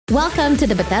Welcome to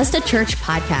the Bethesda Church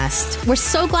Podcast. We're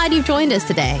so glad you've joined us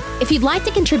today. If you'd like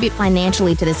to contribute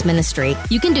financially to this ministry,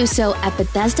 you can do so at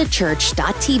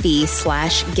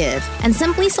BethesdaChurch.tv/give and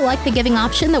simply select the giving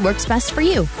option that works best for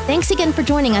you. Thanks again for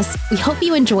joining us. We hope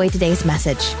you enjoy today's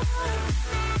message.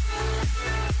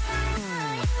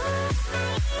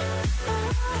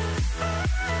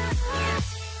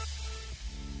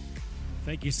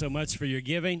 Thank you so much for your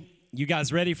giving. You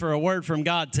guys ready for a word from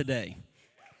God today?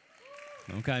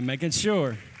 Okay, making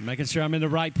sure I'm in the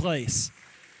right place.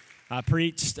 I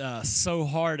preached so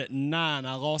hard at 9,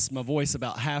 I lost my voice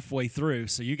about halfway through,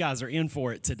 so you guys are in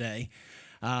for it today.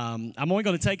 I'm only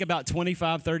going to take about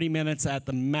 25, 30 minutes at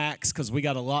the max because we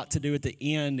got a lot to do at the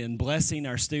end in blessing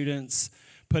our students,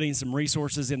 putting some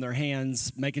resources in their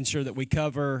hands, making sure that we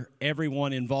cover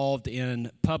everyone involved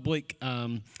in public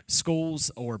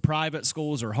schools or private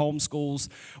schools or home schools,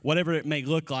 whatever it may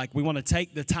look like. We want to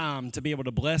take the time to be able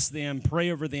to bless them,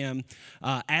 pray over them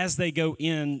as they go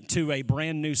into a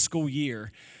brand new school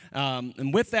year.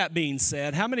 And with that being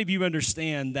said, how many of you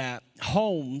understand that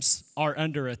homes are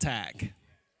under attack?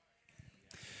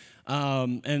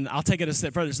 And I'll take it a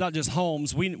step further. It's not just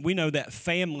homes. We know that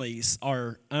families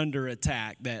are under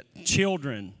attack, that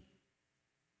children,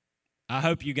 I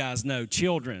hope you guys know,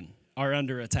 children are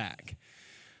under attack.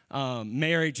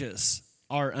 Marriages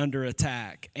are under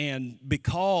attack. And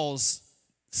because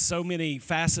so many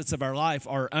facets of our life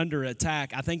are under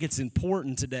attack, I think it's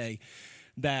important today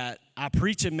that I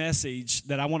preach a message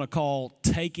that I want to call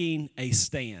Taking a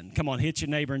Stand. Come on, hit your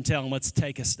neighbor and tell them, let's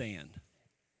take a stand.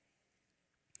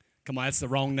 Come on, that's the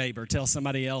wrong neighbor. Tell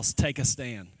somebody else, take a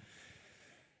stand.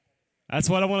 That's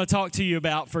what I want to talk to you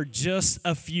about for just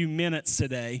a few minutes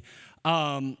today.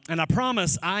 And I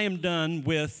promise I am done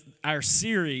with our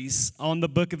series on the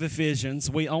book of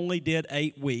Ephesians. We only did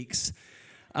 8 weeks.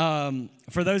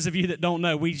 For those of you that don't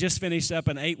know, we just finished up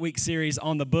an 8-week series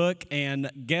on the book. And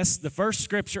guess the first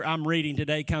scripture I'm reading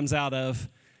today comes out of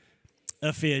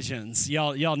Ephesians.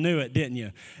 Y'all knew it, didn't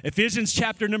you? Ephesians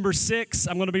chapter number 6.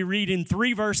 I'm going to be reading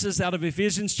 3 verses out of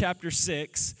Ephesians chapter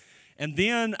 6. And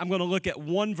then I'm going to look at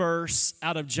 1 verse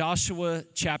out of Joshua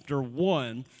chapter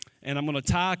 1. And I'm going to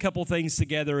tie a couple things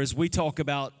together as we talk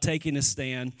about taking a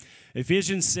stand.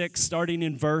 Ephesians 6, starting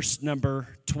in verse number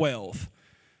 12.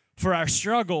 For our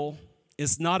struggle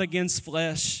is not against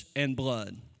flesh and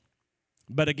blood,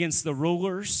 but against the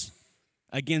rulers,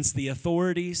 against the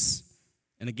authorities,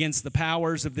 and against the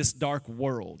powers of this dark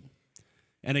world,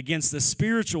 and against the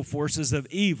spiritual forces of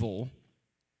evil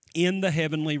in the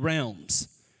heavenly realms.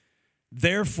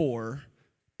 Therefore,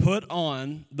 put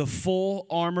on the full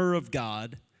armor of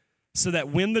God, so that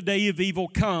when the day of evil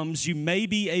comes, you may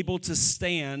be able to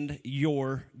stand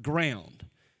your ground.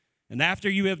 And after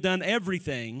you have done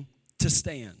everything, to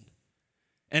stand.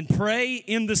 And pray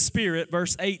in the Spirit,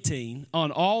 verse 18,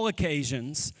 on all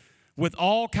occasions, with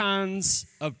all kinds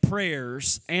of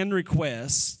prayers and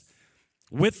requests.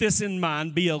 With this in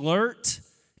mind, be alert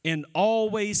and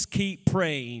always keep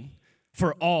praying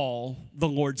for all the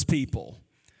Lord's people.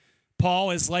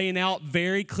 Paul is laying out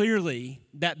very clearly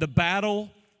that the battle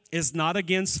is not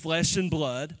against flesh and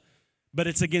blood, but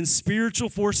it's against spiritual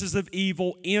forces of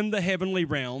evil in the heavenly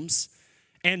realms.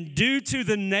 And due to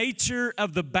the nature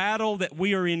of the battle that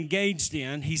we are engaged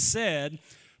in, he said,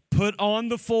 put on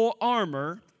the full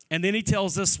armor. And then he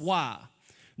tells us why.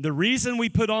 The reason we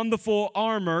put on the full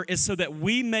armor is so that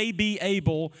we may be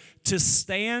able to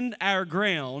stand our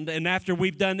ground, and after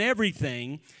we've done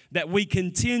everything, that we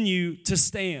continue to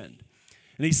stand.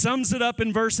 And he sums it up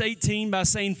in verse 18 by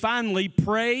saying, finally,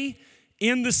 pray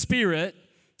in the Spirit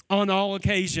on all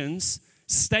occasions,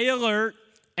 stay alert,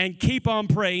 and keep on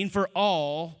praying for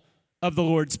all of the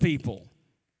Lord's people.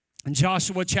 In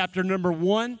Joshua chapter number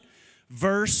 1,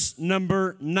 verse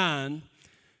number 9,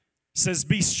 says,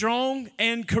 be strong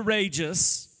and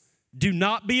courageous. Do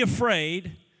not be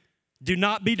afraid. Do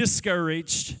not be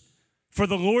discouraged. For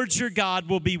the Lord your God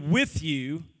will be with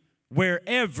you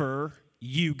wherever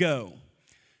you go.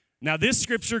 Now, this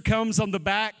scripture comes on the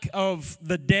back of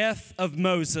the death of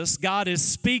Moses. God is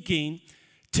speaking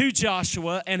to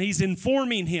Joshua, and he's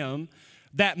informing him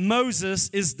that Moses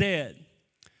is dead.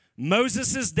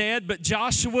 Moses is dead, but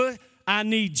Joshua, I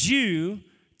need you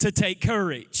to take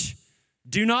courage.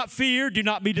 Do not fear, do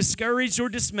not be discouraged or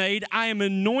dismayed. I am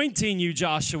anointing you,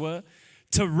 Joshua,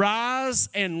 to rise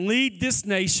and lead this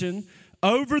nation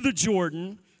over the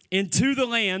Jordan into the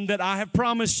land that I have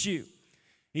promised you.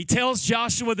 He tells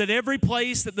Joshua that every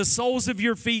place that the soles of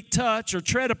your feet touch or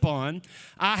tread upon,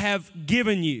 I have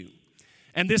given you.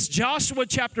 And this Joshua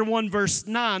chapter 1 verse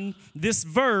 9, this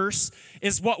verse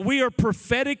is what we are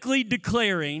prophetically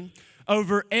declaring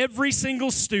over every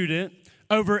single student,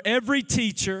 over every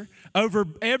teacher, over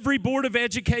every Board of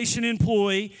Education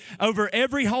employee, over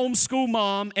every homeschool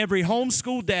mom, every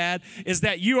homeschool dad, is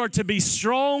that you are to be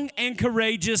strong and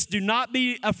courageous. Do not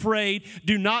be afraid.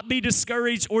 Do not be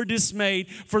discouraged or dismayed,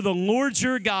 for the Lord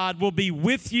your God will be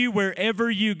with you wherever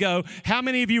you go. How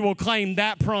many of you will claim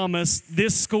that promise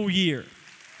this school year?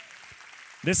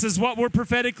 This is what we're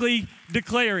prophetically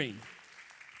declaring.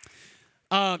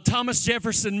 Thomas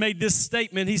Jefferson made this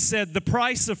statement. He said, the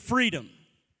price of freedom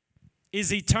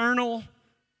is eternal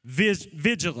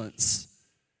vigilance.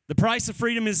 The price of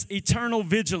freedom is eternal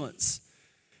vigilance.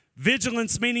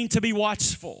 Vigilance meaning to be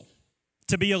watchful,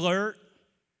 to be alert,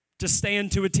 to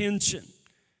stand to attention.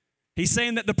 He's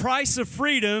saying that the price of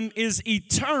freedom is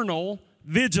eternal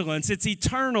vigilance. It's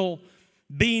eternal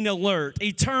being alert,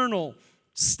 eternal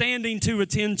standing to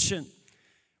attention.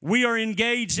 We are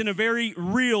engaged in a very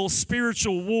real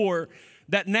spiritual war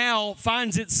that now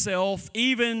finds itself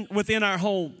even within our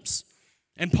homes.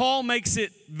 And Paul makes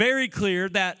it very clear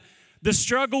that the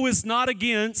struggle is not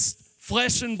against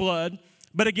flesh and blood,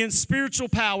 but against spiritual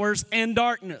powers and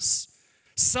darkness.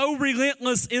 So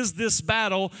relentless is this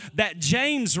battle that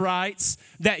James writes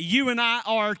that you and I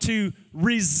are to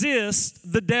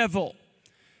resist the devil.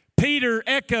 Peter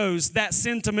echoes that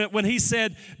sentiment when he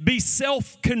said, be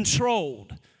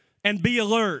self-controlled and be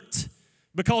alert,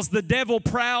 because the devil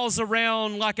prowls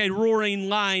around like a roaring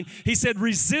lion. He said,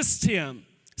 resist him,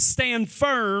 stand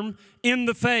firm in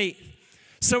the faith.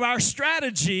 So our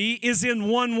strategy is in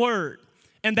one word,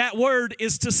 and that word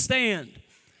is to stand.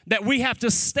 That we have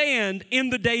to stand in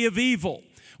the day of evil.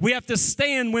 We have to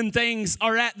stand when things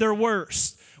are at their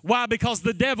worst. Why? Because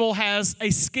the devil has a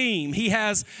scheme. He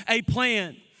has a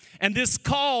plan. And this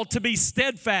call to be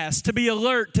steadfast, to be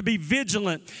alert, to be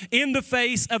vigilant in the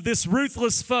face of this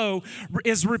ruthless foe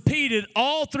is repeated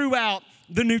all throughout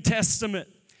the New Testament.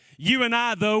 You and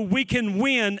I, though, we can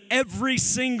win every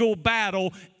single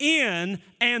battle in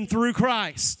and through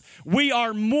Christ. We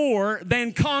are more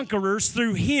than conquerors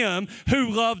through Him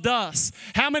who loved us.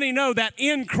 How many know that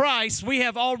in Christ we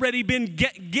have already been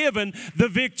given the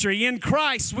victory? In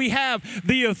Christ we have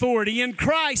the authority. In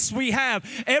Christ we have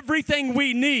everything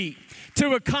we need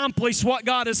to accomplish what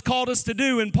God has called us to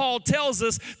do. And Paul tells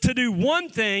us to do one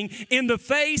thing in the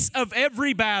face of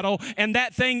every battle, and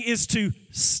that thing is to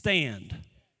stand.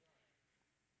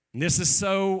 And this is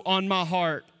so on my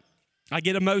heart. I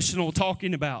get emotional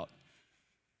talking about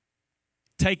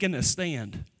taking a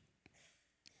stand.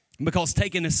 Because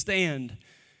taking a stand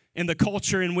in the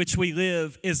culture in which we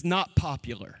live is not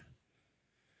popular.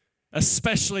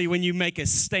 Especially when you make a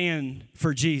stand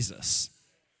for Jesus.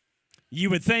 You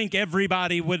would think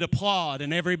everybody would applaud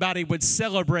and everybody would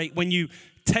celebrate when you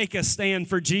take a stand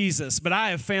for Jesus. But I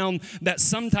have found that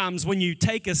sometimes when you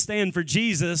take a stand for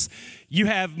Jesus, you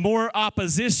have more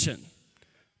opposition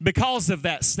because of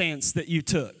that stance that you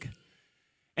took.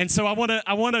 And so I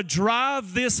want to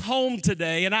drive this home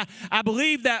today, and I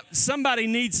believe that somebody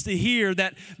needs to hear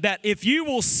that if you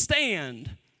will stand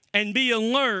and be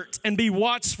alert and be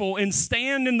watchful and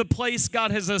stand in the place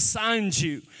God has assigned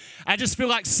you, I just feel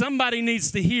like somebody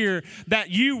needs to hear that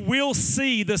you will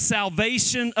see the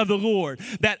salvation of the Lord.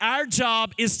 That our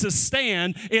job is to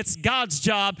stand. It's God's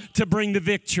job to bring the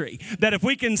victory. That if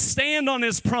we can stand on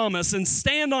His promise and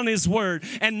stand on His word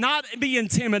and not be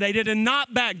intimidated and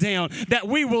not back down, that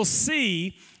we will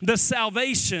see the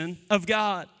salvation of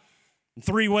God.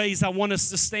 3 ways I want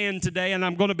us to stand today, and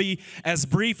I'm going to be as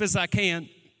brief as I can.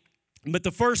 But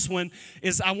the first one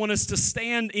is I want us to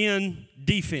stand in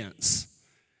defense.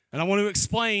 And I want to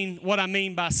explain what I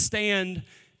mean by stand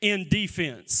in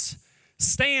defense.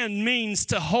 Stand means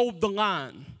to hold the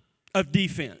line of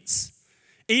defense,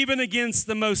 even against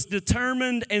the most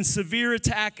determined and severe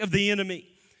attack of the enemy.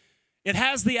 It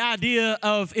has the idea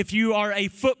of if you are a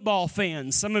football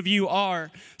fan, some of you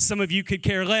are, some of you could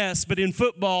care less, but in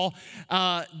football,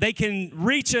 they can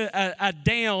reach a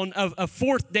down, a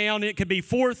fourth down. It could be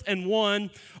 4th and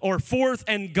 1 or 4th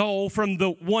and goal from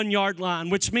the 1 yard line,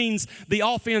 which means the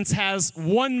offense has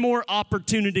one more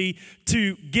opportunity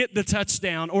to get the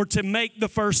touchdown or to make the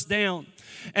first down.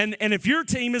 And if your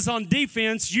team is on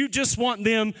defense, you just want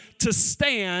them to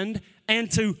stand and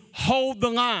to hold the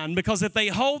line, because if they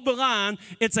hold the line,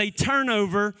 it's a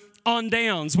turnover on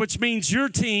downs, which means your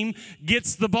team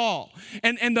gets the ball.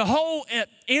 And the whole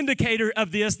indicator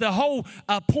of this, the whole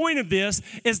point of this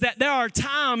is that there are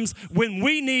times when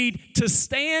we need to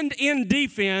stand in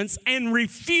defense and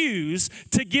refuse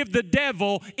to give the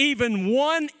devil even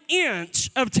 1 inch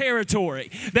of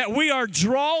territory. That we are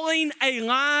drawing a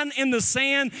line in the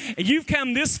sand. You've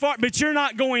come this far, but you're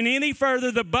not going any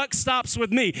further. The buck stops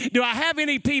with me. Do I have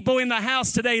any people in the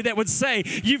house today that would say,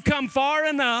 you've come far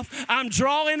enough, I'm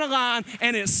drawing a line,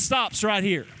 and it stops right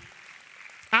here?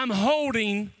 I'm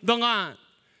holding the line.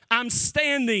 I'm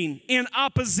standing in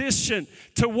opposition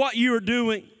to what you are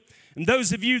doing. And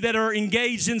those of you that are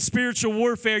engaged in spiritual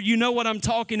warfare, you know what I'm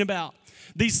talking about.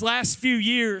 These last few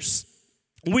years,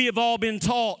 we have all been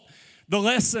taught the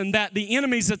lesson that the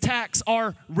enemy's attacks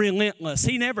are relentless.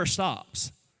 He never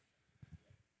stops.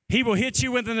 He will hit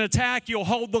you with an attack, you'll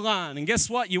hold the line. And guess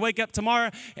what? You wake up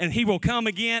tomorrow and he will come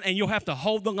again and you'll have to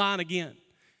hold the line again.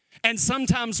 And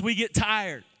sometimes we get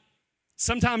tired.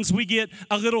 Sometimes we get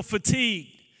a little fatigued.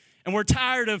 And we're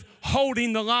tired of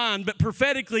holding the line. But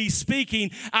prophetically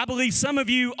speaking, I believe some of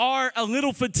you are a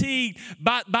little fatigued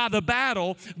by the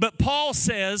battle. But Paul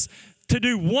says to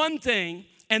do one thing,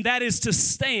 and that is to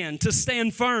stand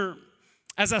firm.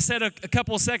 As I said a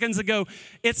couple of seconds ago,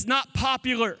 it's not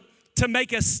popular to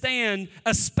make a stand,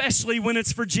 especially when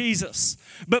it's for Jesus.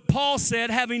 But Paul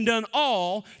said, having done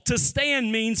all, to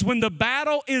stand means when the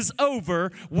battle is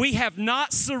over, we have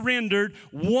not surrendered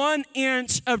 1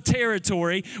 inch of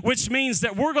territory, which means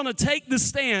that we're going to take the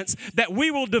stance that we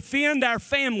will defend our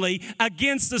family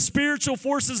against the spiritual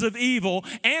forces of evil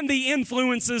and the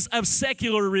influences of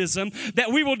secularism,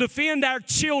 that we will defend our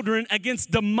children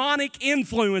against demonic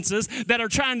influences that are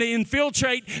trying to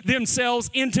infiltrate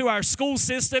themselves into our school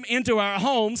system, into our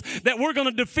homes, that we're going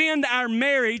to defend our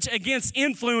marriage against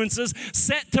influences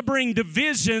set to bring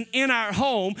division in our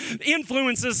home,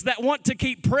 influences that want to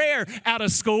keep prayer out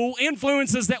of school,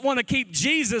 influences that want to keep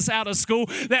Jesus out of school,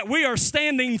 that we are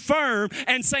standing firm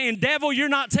and saying, devil, you're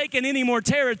not taking any more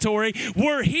territory.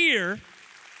 We're here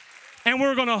and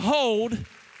we're going to hold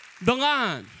the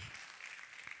line.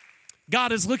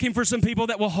 God is looking for some people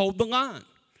that will hold the line.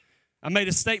 I made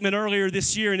a statement earlier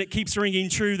this year, and it keeps ringing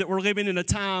true, that we're living in a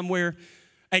time where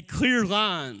a clear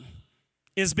line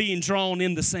is being drawn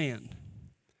in the sand.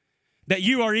 That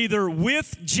you are either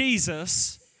with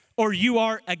Jesus or you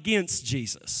are against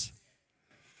Jesus.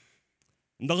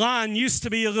 And the line used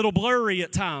to be a little blurry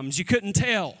at times. You couldn't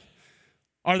tell.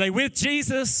 Are they with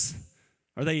Jesus?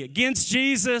 Are they against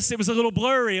Jesus? It was a little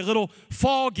blurry, a little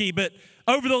foggy, but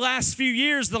over the last few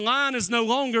years, the line is no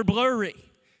longer blurry.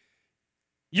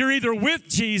 You're either with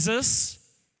Jesus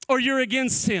or you're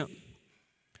against him.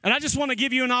 And I just want to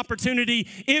give you an opportunity.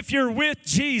 If you're with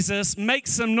Jesus, make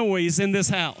some noise in this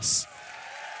house.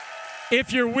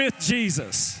 If you're with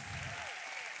Jesus.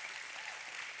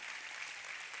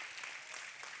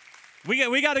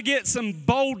 We got to get some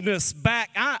boldness back.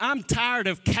 I'm tired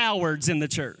of cowards in the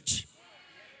church.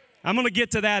 I'm going to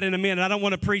get to that in a minute. I don't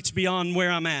want to preach beyond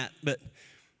where I'm at. But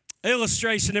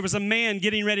illustration, there was a man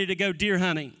getting ready to go deer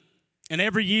hunting. And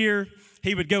every year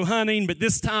he would go hunting, but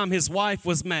this time his wife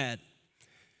was mad.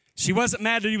 She wasn't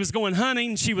mad that he was going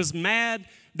hunting. She was mad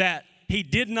that he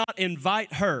did not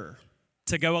invite her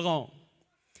to go along.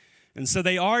 And so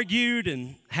they argued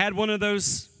and had one of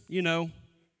those,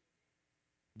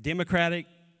 democratic,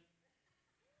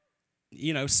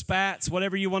 spats,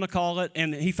 whatever you want to call it.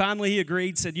 And he finally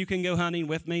agreed, said, you can go hunting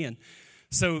with me. And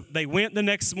so they went the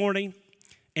next morning,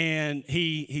 and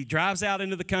he drives out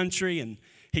into the country, and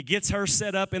he gets her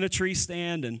set up in a tree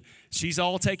stand, and she's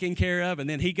all taken care of. And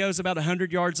then he goes about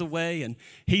 100 yards away, and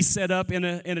he's set up in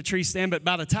a tree stand. But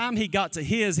by the time he got to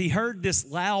his, he heard this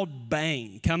loud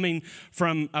bang coming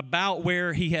from about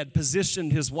where he had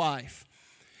positioned his wife.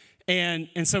 And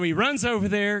so he runs over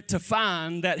there to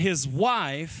find that his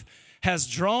wife has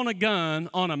drawn a gun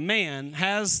on a man,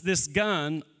 has this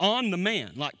gun on the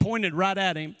man, like pointed right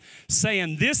at him,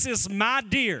 saying, "This is my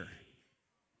deer.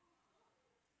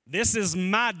 This is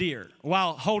my deer,"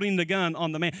 while holding the gun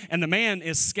on the man. And the man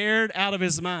is scared out of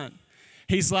his mind.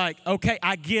 He's like, okay,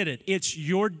 I get it. It's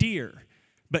your deer.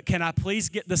 But can I please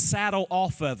get the saddle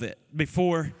off of it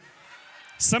before?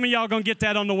 Some of y'all going to get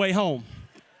that on the way home.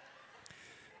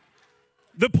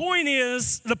 The point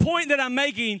that I'm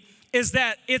making is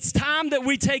that it's time that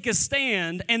we take a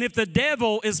stand, and if the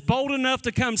devil is bold enough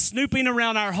to come snooping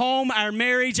around our home, our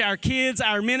marriage, our kids,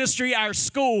 our ministry, our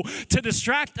school, to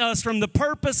distract us from the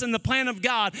purpose and the plan of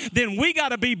God, then we got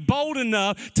to be bold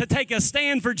enough to take a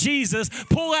stand for Jesus,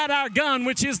 pull out our gun,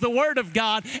 which is the Word of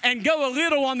God, and go a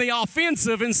little on the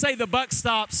offensive and say the buck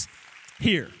stops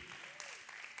here.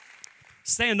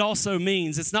 Stand also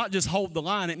means it's not just hold the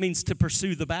line, it means to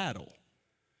pursue the battle,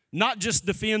 not just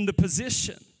defend the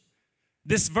position.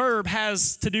 This verb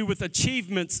has to do with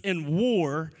achievements in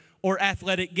war or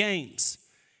athletic games.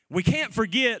 We can't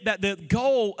forget that the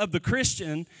goal of the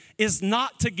Christian is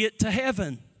not to get to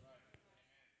heaven.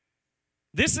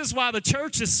 This is why the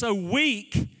church is so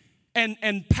weak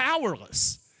and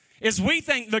powerless, is we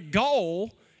think the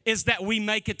goal is that we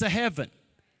make it to heaven.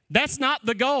 That's not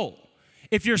the goal.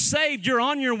 If you're saved, you're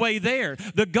on your way there.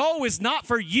 The goal is not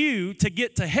for you to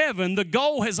get to heaven. The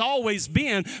goal has always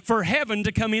been for heaven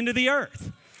to come into the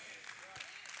earth.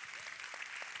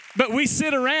 But we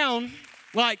sit around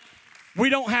like we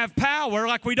don't have power,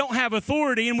 like we don't have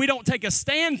authority, and we don't take a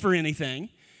stand for anything.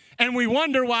 And we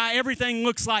wonder why everything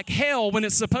looks like hell when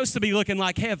it's supposed to be looking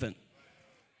like heaven.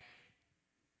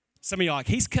 Some of you are like,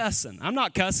 he's cussing. I'm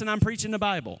not cussing, I'm preaching the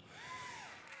Bible.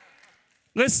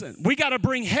 Listen, we got to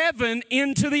bring heaven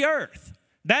into the earth.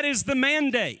 That is the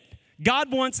mandate. God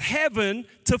wants heaven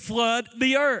to flood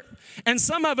the earth. And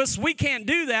some of us, we can't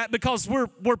do that because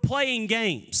we're playing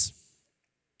games.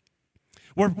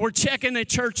 We're checking a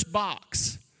church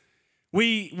box.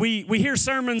 We hear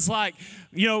sermons like,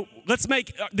 let's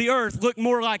make the earth look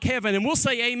more like heaven, and we'll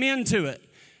say amen to it.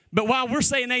 But while we're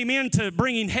saying amen to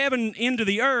bringing heaven into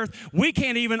the earth, we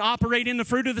can't even operate in the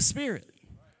fruit of the Spirit,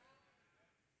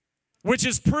 which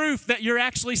is proof that you're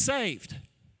actually saved.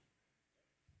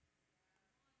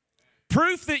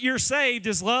 Proof that you're saved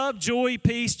is love, joy,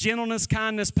 peace, gentleness,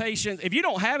 kindness, patience. If you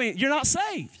don't have it, you're not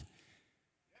saved.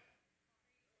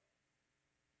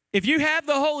 If you have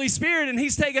the Holy Spirit and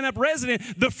He's taken up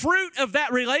residence, the fruit of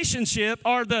that relationship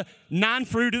are the 9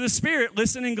 fruit of the Spirit,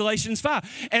 listen in Galatians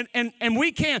 5. And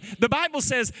we can't, the Bible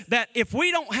says that if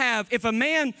a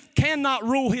man cannot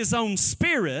rule his own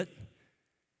spirit,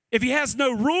 if he has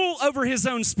no rule over his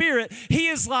own spirit, he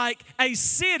is like a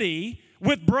city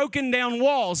with broken down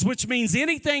walls, which means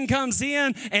anything comes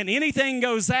in and anything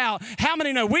goes out. How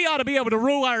many know we ought to be able to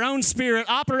rule our own spirit,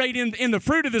 operate in the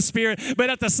fruit of the Spirit,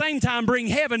 but at the same time bring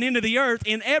heaven into the earth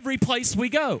in every place we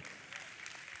go?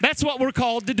 That's what we're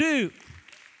called to do.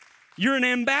 You're an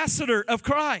ambassador of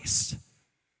Christ.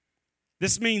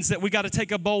 This means that we got to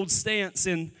take a bold stance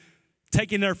in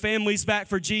taking our families back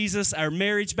for Jesus, our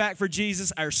marriage back for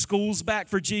Jesus, our schools back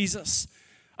for Jesus.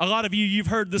 A lot of you've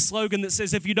heard the slogan that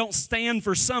says, if you don't stand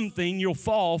for something, you'll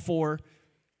fall for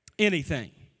anything.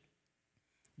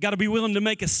 Got to be willing to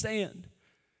make a stand.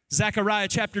 Zechariah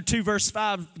chapter 2, verse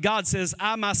 5, God says,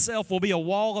 I myself will be a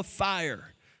wall of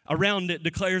fire around it,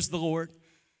 declares the Lord,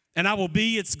 and I will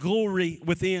be its glory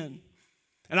within.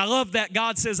 And I love that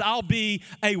God says, I'll be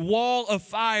a wall of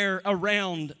fire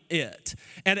around it.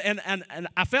 And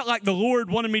I felt like the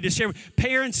Lord wanted me to share.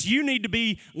 Parents, you need to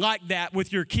be like that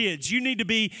with your kids. You need to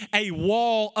be a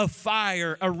wall of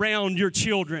fire around your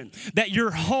children. That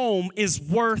your home is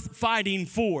worth fighting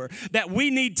for. That we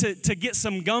need to get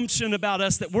some gumption about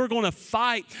us. That we're going to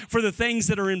fight for the things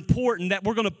that are important. That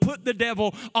we're going to put the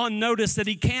devil on notice that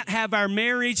he can't have our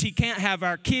marriage. He can't have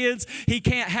our kids. He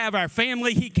can't have our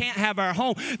family. He can't have our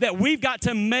home. That we've got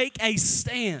to make a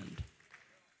stand.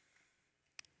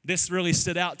 This really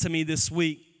stood out to me this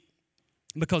week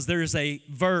because there is a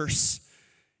verse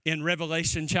in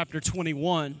Revelation chapter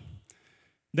 21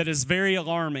 that is very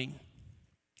alarming.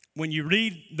 When you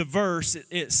read the verse,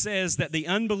 it says that the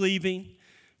unbelieving,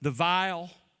 the vile,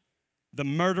 the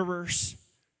murderers,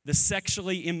 the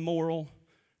sexually immoral,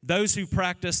 those who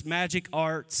practice magic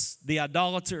arts, the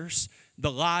idolaters,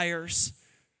 the liars,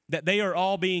 that they are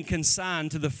all being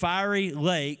consigned to the fiery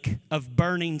lake of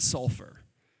burning sulfur.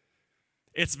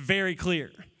 It's very clear.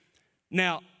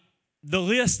 Now, the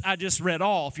list I just read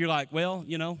off, you're like, well,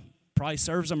 probably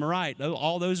serves them right.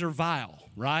 All those are vile,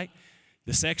 right?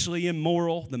 The sexually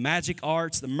immoral, the magic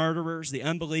arts, the murderers, the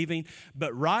unbelieving.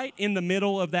 But right in the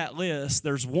middle of that list,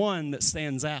 there's one that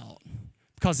stands out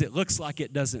because it looks like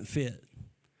it doesn't fit.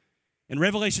 In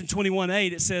Revelation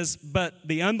 21:8, it says, but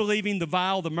the unbelieving, the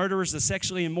vile, the murderers, the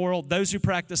sexually immoral, those who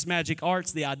practice magic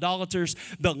arts, the idolaters,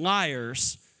 the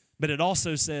liars, but it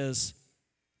also says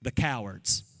the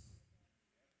cowards.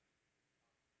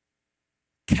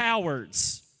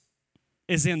 Cowards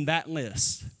is in that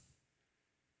list.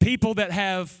 People that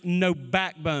have no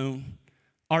backbone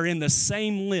are in the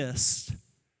same list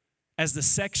as the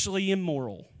sexually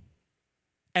immoral,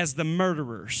 as the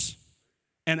murderers,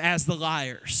 and as the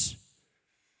liars.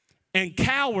 And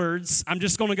cowards, I'm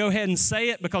just going to go ahead and say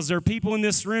it because there are people in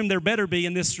this room, there better be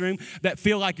in this room, that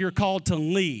feel like you're called to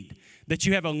lead. that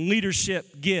you have a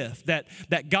leadership gift,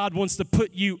 that God wants to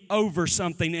put you over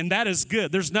something, and that is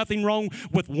good. There's nothing wrong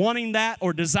with wanting that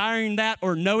or desiring that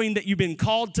or knowing that you've been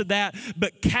called to that,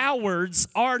 but cowards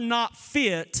are not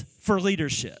fit for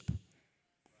leadership.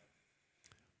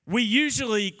 We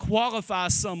usually qualify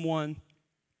someone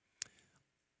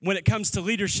when it comes to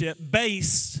leadership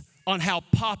based on how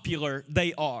popular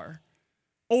they are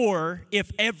or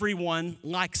if everyone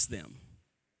likes them.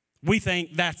 We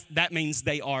think that means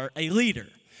they are a leader.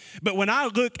 But when I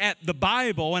look at the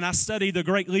Bible and I study the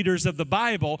great leaders of the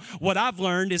Bible, what I've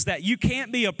learned is that you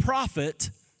can't be a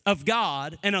prophet of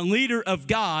God and a leader of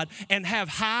God and have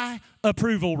high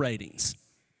approval ratings.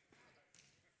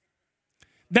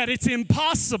 That it's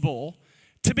impossible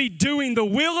to be doing the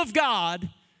will of God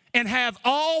and have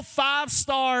all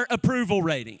 5-star approval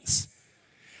ratings.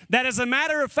 That as a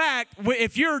matter of fact,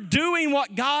 if you're doing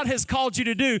what God has called you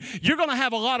to do, you're going to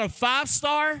have a lot of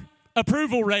 5-star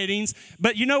approval ratings,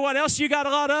 but you know what else you got a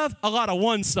lot of? A lot of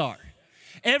 1-star.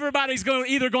 Everybody's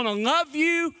either going to love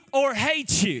you or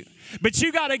hate you. But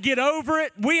you got to get over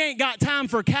it. We ain't got time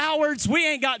for cowards. We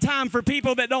ain't got time for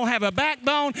people that don't have a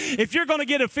backbone. If you're going to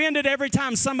get offended every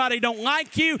time somebody don't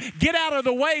like you, get out of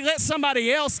the way. Let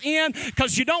somebody else in,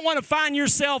 because you don't want to find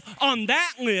yourself on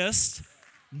that list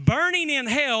burning in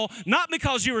hell, not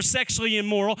because you were sexually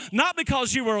immoral, not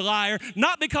because you were a liar,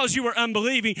 not because you were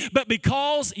unbelieving, but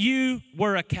because you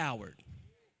were a coward.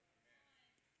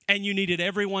 And you needed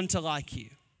everyone to like you.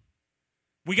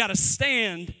 We got to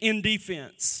stand in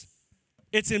defense.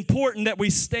 It's important that we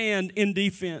stand in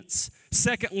defense.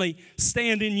 Secondly,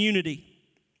 stand in unity.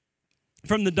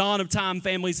 From the dawn of time,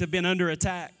 families have been under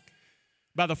attack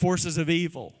by the forces of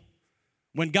evil.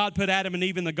 When God put Adam and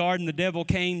Eve in the garden, the devil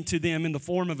came to them in the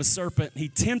form of a serpent. He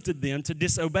tempted them to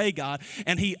disobey God,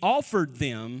 and he offered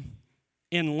them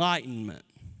enlightenment.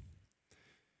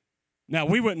 Now,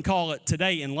 we wouldn't call it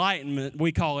today enlightenment.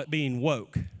 We call it being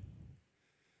woke.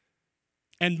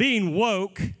 And being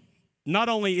woke, not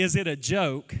only is it a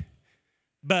joke,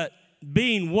 but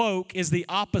being woke is the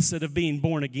opposite of being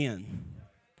born again.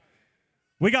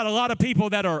 We got a lot of people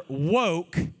that are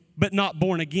woke, but not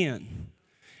born again.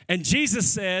 And Jesus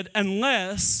said,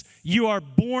 unless you are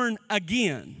born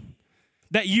again,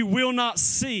 that you will not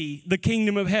see the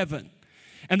kingdom of heaven.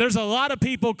 And there's a lot of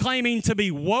people claiming to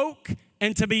be woke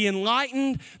and to be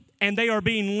enlightened, and they are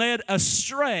being led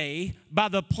astray by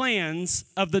the plans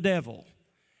of the devil.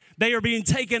 They are being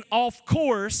taken off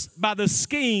course by the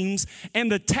schemes and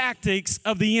the tactics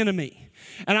of the enemy.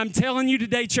 And I'm telling you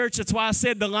today, church, that's why I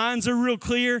said the lines are real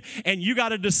clear, and you got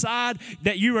to decide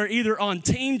that you are either on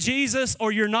Team Jesus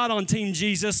or you're not on Team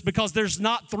Jesus, because there's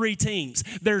not 3 teams.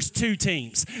 There's 2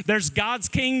 teams. There's God's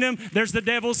kingdom, there's the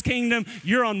devil's kingdom.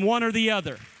 You're on one or the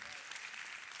other.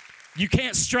 You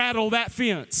can't straddle that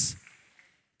fence.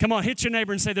 Come on, hit your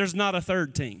neighbor and say, there's not a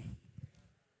 3rd team.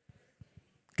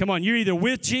 Come on, you're either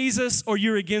with Jesus or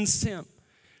you're against him.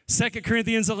 2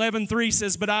 Corinthians 11:3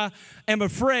 says, but I am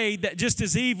afraid that just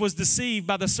as Eve was deceived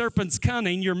by the serpent's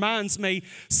cunning, your minds may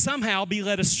somehow be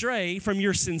led astray from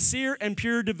your sincere and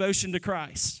pure devotion to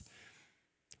Christ.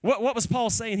 What was Paul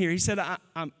saying here? He said,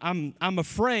 I'm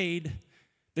afraid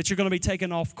that you're going to be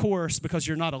taken off course because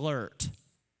you're not alert.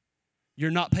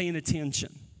 You're not paying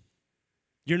attention.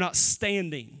 You're not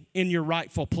standing in your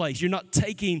rightful place. You're not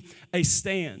taking a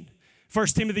stand. 1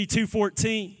 Timothy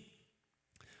 2:14.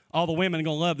 All the women are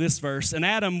going to love this verse. And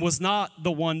Adam was not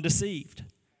the one deceived.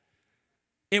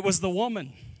 It was the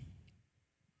woman.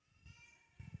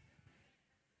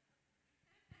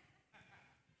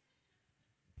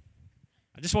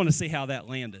 I just want to see how that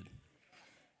landed.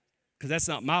 Because that's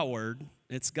not my word.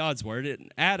 It's God's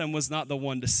word. Adam was not the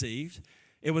one deceived.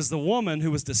 It was the woman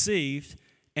who was deceived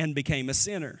and became a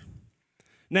sinner.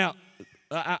 Now,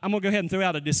 I'm going to go ahead and throw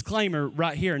out a disclaimer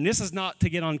right here. And this is not to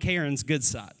get on Karen's good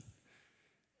side.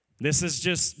 This is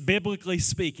just biblically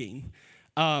speaking.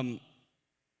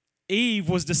 Eve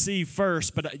was deceived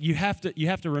first, but you have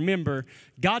to remember,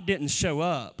 God didn't show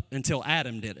up until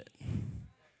Adam did it.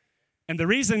 And the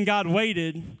reason God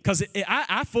waited, because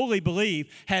I fully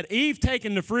believe, had Eve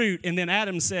taken the fruit and then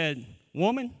Adam said,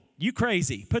 woman, you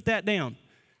crazy, put that down,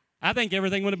 I think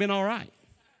everything would have been all right.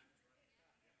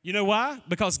 You know why?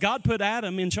 Because God put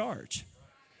Adam in charge.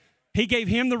 He gave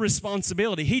him the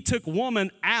responsibility. He took woman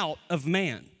out of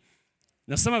man.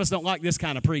 Now, some of us don't like this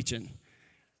kind of preaching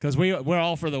because we're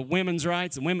all for the women's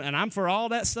rights and women, and I'm for all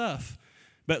that stuff.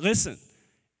 But listen,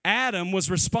 Adam was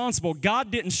responsible.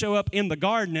 God didn't show up in the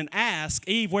garden and ask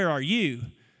Eve, where are you?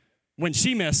 When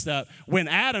she messed up. When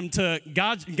Adam took,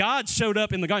 God showed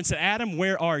up in the garden and said, Adam,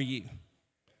 where are you?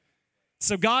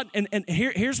 So God, and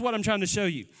here's what I'm trying to show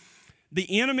you.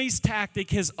 The enemy's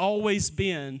tactic has always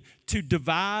been to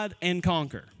divide and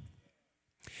conquer.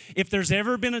 If there's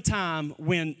ever been a time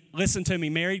when, listen to me,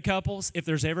 married couples, if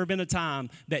there's ever been a time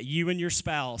that you and your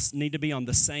spouse need to be on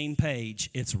the same page,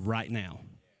 it's right now.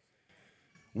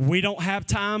 We don't have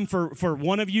time for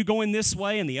one of you going this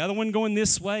way and the other one going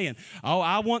this way and, oh,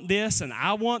 I want this and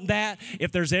I want that.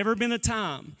 If there's ever been a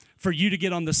time for you to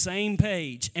get on the same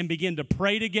page and begin to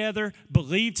pray together,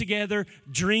 believe together,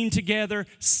 dream together,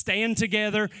 stand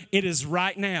together, it is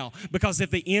right now. Because if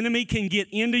the enemy can get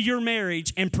into your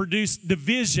marriage and produce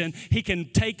division, he can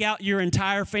take out your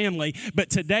entire family. But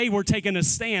today we're taking a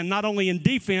stand, not only in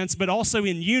defense, but also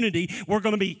in unity. We're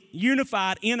going to be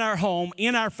unified in our home,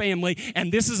 in our family,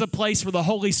 and this is a place for the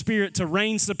Holy Spirit to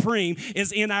reign supreme,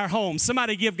 is in our home.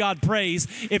 Somebody give God praise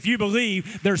if you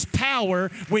believe there's power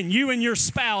when you and your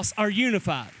spouse are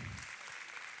unified.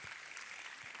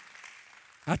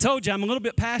 I told you I'm a little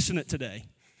bit passionate today.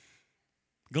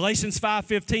 Galatians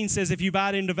 5:15 says, if you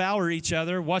bite and devour each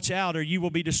other, watch out or you will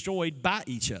be destroyed by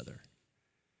each other.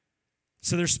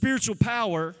 So there's spiritual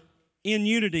power in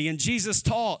unity, and Jesus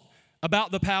taught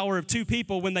about the power of two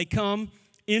people when they come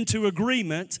into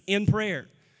agreement in prayer.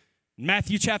 In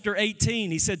Matthew chapter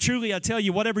 18, he said, truly I tell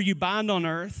you, whatever you bind on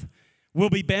earth will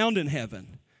be bound in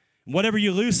heaven. Whatever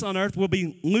you loose on earth will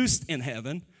be loosed in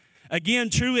heaven.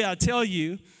 Again, truly I tell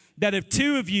you that if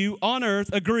two of you on earth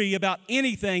agree about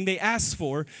anything they ask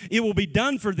for, it will be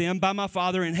done for them by my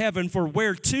Father in heaven. For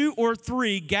where two or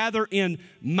three gather in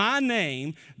my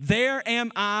name, there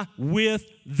am I with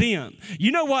them.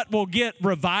 You know what will get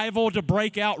revival to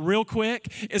break out real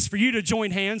quick is for you to join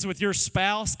hands with your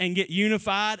spouse and get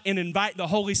unified and invite the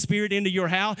Holy Spirit into your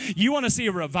house. You want to see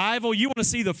a revival? You want to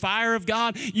see the fire of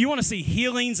God? You want to see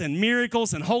healings and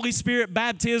miracles and Holy Spirit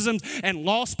baptisms and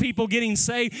lost people getting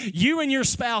saved? You and your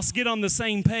spouse get on the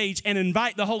same page and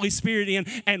invite the Holy Spirit in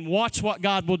and watch what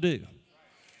God will do.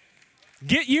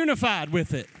 Get unified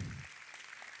with it.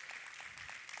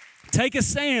 Take a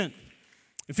stand.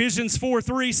 Ephesians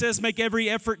 4:3 says, make every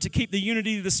effort to keep the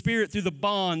unity of the Spirit through the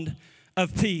bond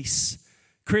of peace.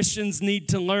 Christians need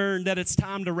to learn that it's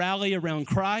time to rally around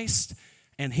Christ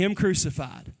and Him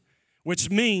crucified, which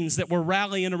means that we're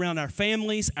rallying around our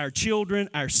families, our children,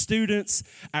 our students,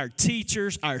 our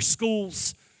teachers, our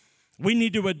schools. We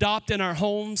need to adopt in our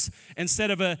homes,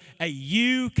 instead of a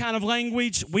you kind of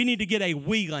language, we need to get a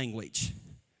we language.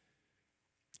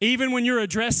 Even when you're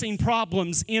addressing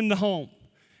problems in the home,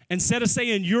 instead of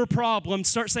saying your problem,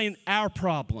 start saying our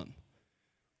problem.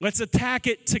 Let's attack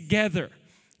it together.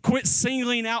 Quit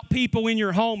singling out people in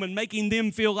your home and making them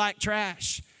feel like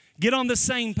trash. Get on the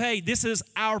same page. This is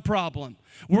our problem.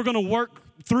 We're going to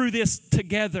work through this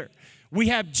together. We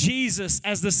have Jesus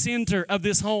as the center of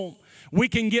this home. We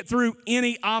can get through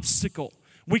any obstacle.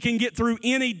 We can get through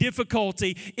any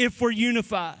difficulty if we're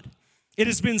unified. It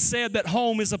has been said that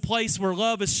home is a place where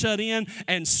love is shut in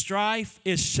and strife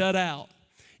is shut out.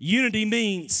 Unity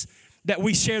means that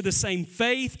we share the same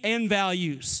faith and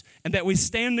values, and that we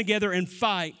stand together and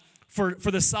fight for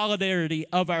the solidarity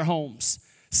of our homes.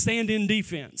 Stand in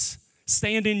defense.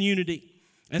 Stand in unity.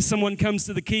 As someone comes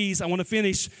to the keys, I want to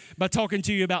finish by talking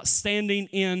to you about standing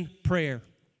in prayer.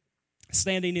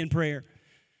 Standing in prayer.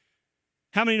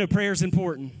 How many know prayer is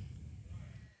important?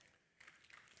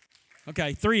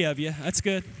 Okay, 3 of you. That's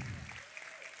good.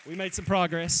 We made some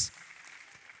progress.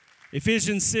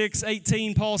 Ephesians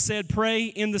 6:18, Paul said, pray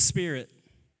in the Spirit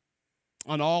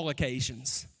on all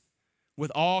occasions,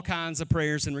 with all kinds of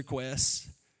prayers and requests.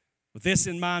 With this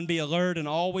in mind, be alert and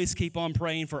always keep on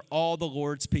praying for all the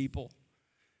Lord's people.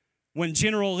 When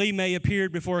General Lee May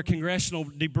appeared before a congressional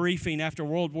debriefing after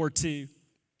World War II,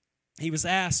 he was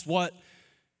asked what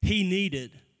he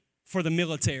needed for the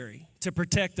military to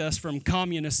protect us from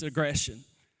communist aggression.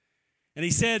 And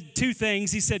he said 2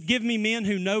 things. He said, give me men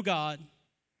who know God,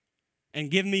 and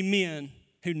give me men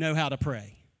who know how to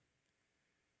pray.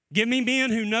 Give me men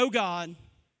who know God,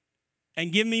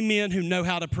 and give me men who know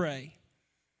how to pray.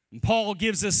 And Paul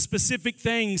gives us specific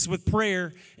things with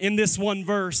prayer in this one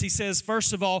verse. He says,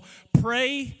 first of all,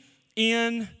 pray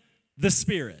in the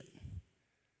Spirit.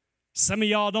 Some of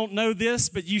y'all don't know this,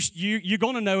 but you're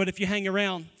going to know it if you hang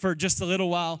around for just a little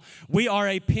while. We are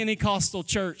a Pentecostal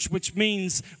church, which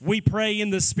means we pray in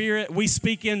the Spirit, we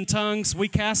speak in tongues, we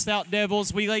cast out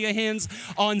devils, we lay hands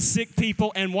on sick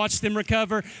people and watch them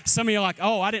recover. Some of you are like,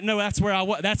 oh, I didn't know that's where I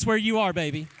was. That's where you are,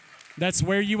 baby. That's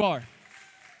where you are.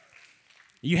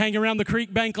 You hang around the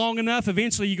creek bank long enough,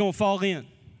 eventually you're going to fall in.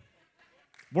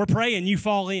 We're praying you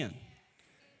fall in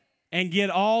and get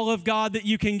all of God that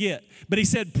you can get. But he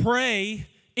said, pray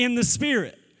in the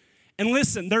Spirit. And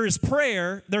listen, there is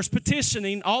prayer, there's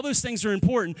petitioning, all those things are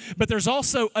important, but there's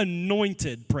also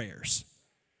anointed prayers.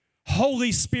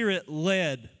 Holy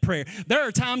Spirit-led prayer. There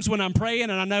are times when I'm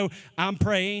praying, and I know I'm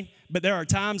praying, but there are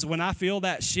times when I feel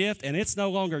that shift, and it's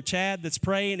no longer Chad that's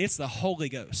praying, it's the Holy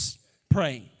Ghost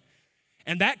praying.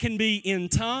 And that can be in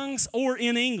tongues or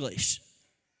in English.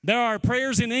 There are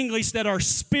prayers in English that are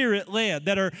Spirit-led,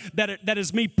 that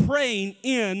is me praying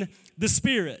in the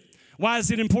Spirit. Why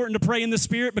is it important to pray in the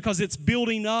Spirit? Because it's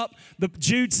building up.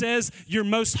 Jude says, your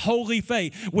most holy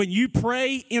faith. When you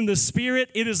pray in the Spirit,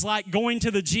 it is like going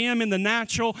to the gym in the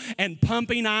natural and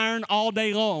pumping iron all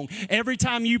day long. Every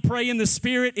time you pray in the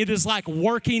Spirit, it is like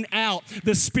working out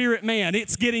the spirit man.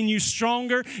 It's getting you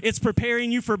stronger. It's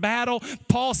preparing you for battle.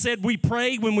 Paul said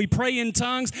when we pray in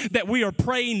tongues, that we are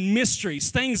praying mysteries,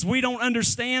 things we don't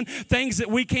understand, things that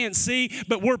we can't see,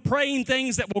 but we're praying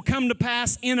things that will come to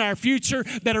pass in our future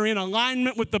that are in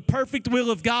alignment with the perfect will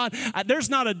of God. There's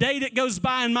not a day that goes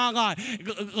by in my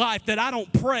life that I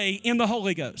don't pray in the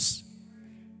Holy Ghost.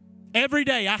 Every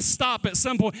day I stop at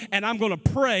some point and I'm going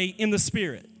to pray in the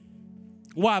Spirit.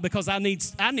 Why? Because I need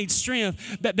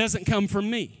strength that doesn't come from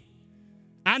me.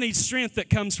 I need strength that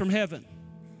comes from heaven.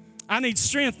 I need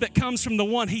strength that comes from the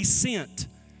one He sent.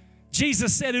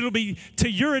 Jesus said it'll be to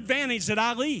your advantage that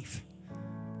I leave.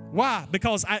 Why?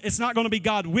 Because it's not going to be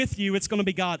God with you, it's going to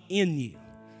be God in you.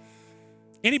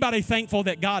 Anybody thankful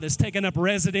that God has taken up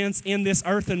residence in this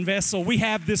earthen vessel? We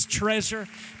have this treasure.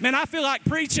 Man, I feel like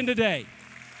preaching today.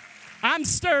 I'm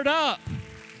stirred up.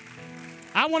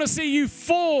 I want to see you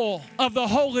full of the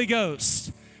Holy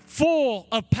Ghost, full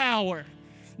of power,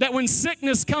 that when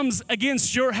sickness comes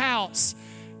against your house,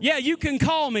 yeah, you can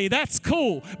call me. That's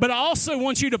cool. But I also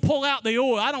want you to pull out the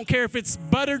oil. I don't care if it's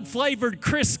buttered flavored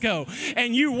Crisco,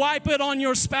 and you wipe it on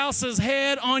your spouse's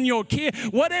head, on your kid,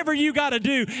 whatever you got to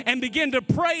do, and begin to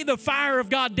pray the fire of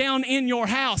God down in your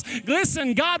house.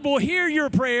 Listen, God will hear your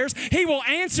prayers. He will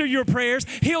answer your prayers.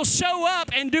 He'll show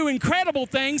up and do incredible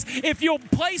things if you'll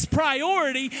place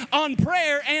priority on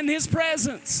prayer and His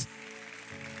presence.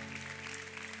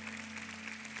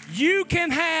 You can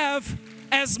have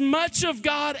as much of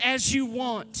God as you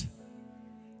want.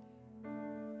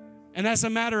 And as a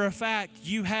matter of fact,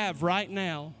 you have right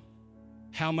now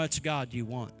how much God you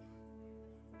want.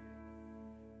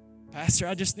 Pastor,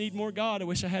 I just need more God. I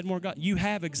wish I had more God. You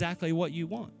have exactly what you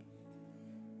want.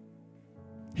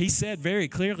 He said very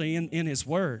clearly in His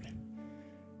Word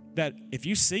that if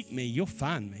you seek me, you'll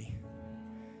find me.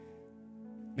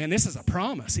 Man, this is a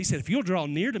promise. He said, if you'll draw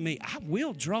near to me, I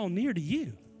will draw near to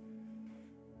you.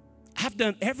 I've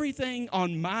done everything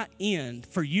on my end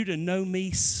for you to know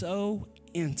me so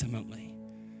intimately.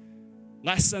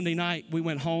 Last Sunday night, we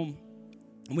went home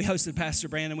and we hosted Pastor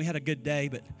Brandon. We had a good day,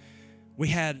 but we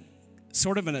had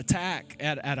sort of an attack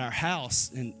at our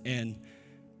house. And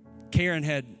Karen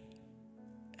had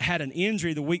an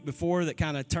injury the week before that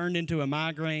kind of turned into a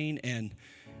migraine. And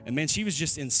man, she was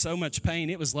just in so much pain.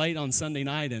 It was late on Sunday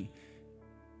night, and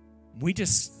we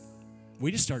just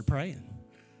started praying.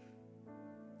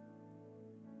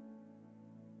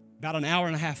 About an hour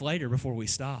and a half later, before we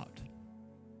stopped,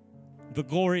 the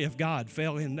glory of God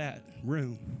fell in that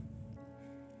room.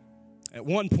 At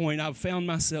one point, I found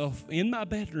myself in my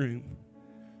bedroom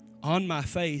on my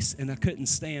face, and I couldn't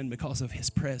stand because of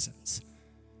His presence.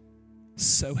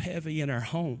 So heavy in our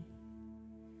home.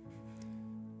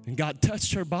 And God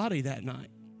touched her body that night.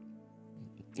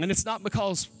 And it's not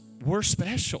because we're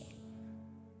special.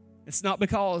 It's not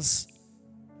because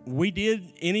we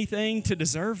did anything to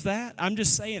deserve that. I'm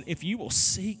just saying, if you will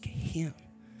seek Him,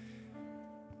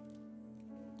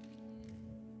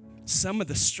 some of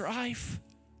the strife,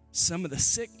 some of the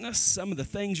sickness, some of the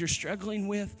things you're struggling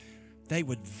with, they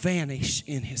would vanish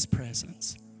in His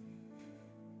presence.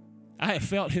 I have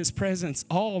felt His presence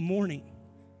all morning.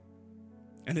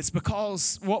 And it's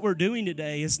because what we're doing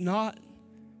today is not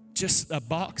just a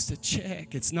box to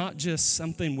check. It's not just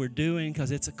something we're doing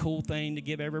because it's a cool thing to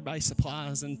give everybody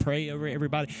supplies and pray over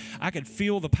everybody. I could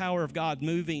feel the power of God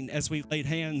moving as we laid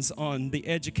hands on the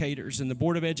educators and the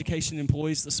Board of Education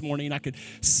employees this morning. I could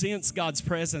sense God's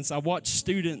presence. I watched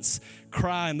students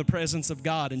cry in the presence of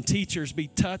God and teachers be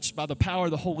touched by the power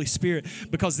of the Holy Spirit,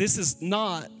 because this is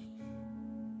not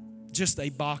just a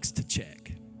box to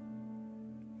check.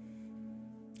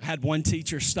 I had one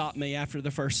teacher stop me after the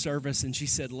first service, and she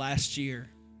said, this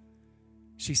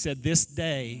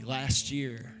day last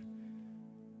year,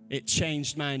 it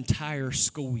changed my entire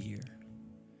school year.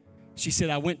 She said,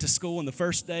 I went to school, and the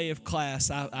first day of class,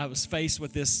 I was faced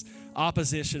with this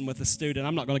opposition with a student.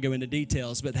 I'm not going to go into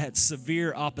details, but had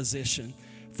severe opposition.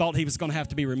 Thought he was going to have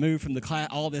to be removed from the class,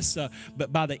 all this stuff.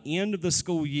 But by the end of the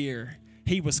school year,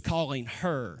 he was calling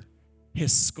her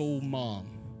his school mom.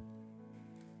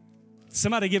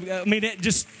 It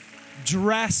just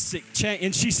drastic change.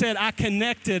 And she said, I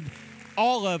connected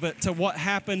all of it to what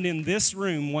happened in this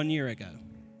room 1 year ago.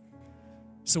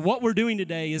 So what we're doing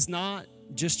today is not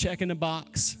just checking a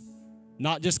box,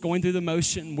 not just going through the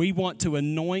motion. We want to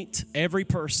anoint every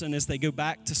person as they go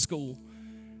back to school,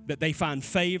 that they find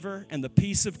favor and the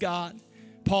peace of God.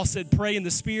 Paul said, pray in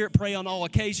the Spirit, pray on all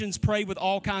occasions, pray with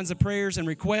all kinds of prayers and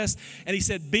requests. And he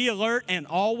said, be alert and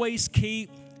always keep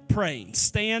praying.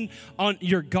 Stand on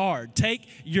your guard. Take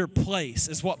your place,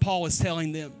 is what Paul is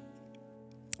telling them.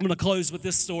 I'm going to close with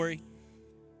this story.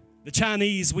 The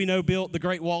Chinese, we know, built the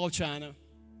Great Wall of China.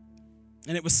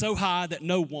 And it was so high that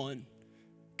no one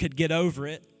could get over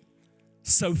it.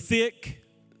 So thick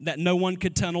that no one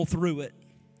could tunnel through it.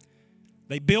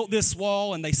 They built this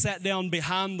wall and they sat down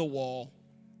behind the wall,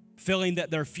 feeling that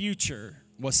their future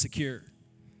was secure.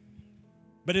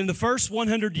 But in the first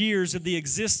 100 years of the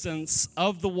existence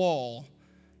of the wall,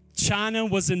 China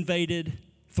was invaded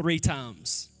 3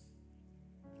 times.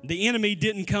 The enemy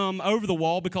didn't come over the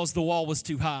wall because the wall was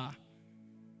too high.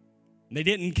 They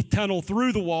didn't tunnel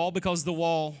through the wall because the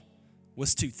wall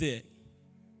was too thick.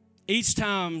 Each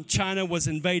time China was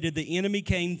invaded, the enemy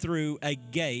came through a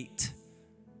gate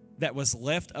that was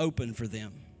left open for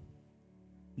them.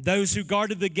 Those who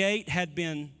guarded the gate had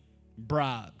been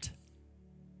bribed.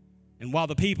 And while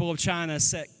the people of China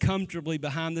sat comfortably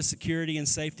behind the security and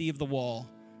safety of the wall,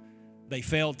 they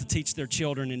failed to teach their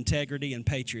children integrity and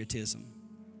patriotism.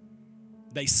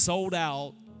 They sold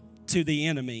out to the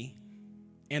enemy,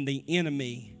 and the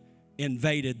enemy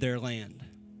invaded their land.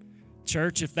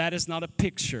 Church, if that is not a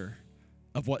picture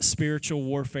of what spiritual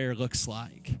warfare looks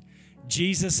like,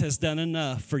 Jesus has done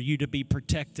enough for you to be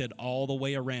protected all the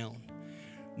way around.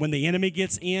 When the enemy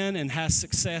gets in and has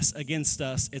success against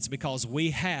us, it's because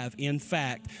we have, in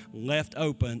fact, left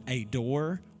open a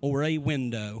door or a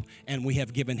window, and we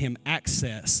have given him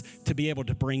access to be able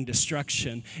to bring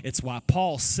destruction. It's why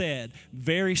Paul said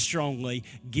very strongly,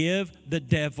 give the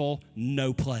devil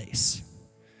no place.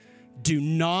 Do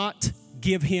not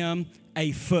give him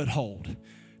a foothold.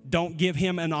 Don't give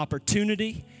him an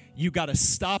opportunity. You got to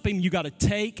stop him. You got to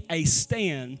take a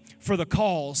stand for the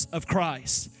cause of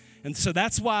Christ. And so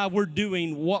that's why we're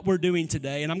doing what we're doing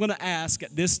today. And I'm going to ask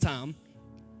at this time,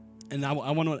 and I'm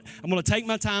going to take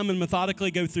my time and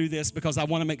methodically go through this because I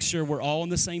want to make sure we're all on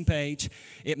the same page.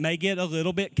 It may get a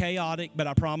little bit chaotic, but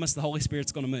I promise the Holy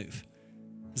Spirit's going to move.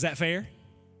 Is that fair?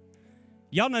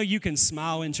 Y'all know you can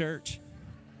smile in church?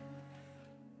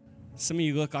 Some of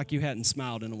you look like you hadn't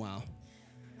smiled in a while.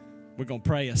 We're going to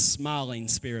pray a smiling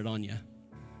spirit on you.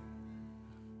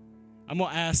 I'm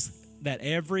going to ask that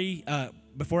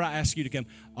before I ask you to come,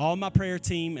 all my prayer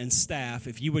team and staff,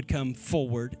 if you would come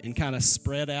forward and kind of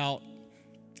spread out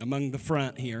among the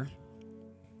front here.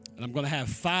 And I'm going to have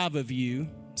 5 of you.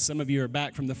 Some of you are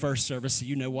back from the first service, so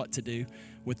you know what to do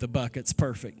with the buckets.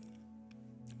 Perfect.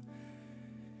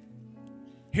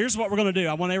 Here's what we're going to do.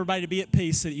 I want everybody to be at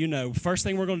peace so that you know. First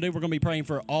thing we're going to do, we're going to be praying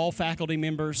for all faculty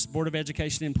members, Board of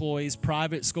Education employees,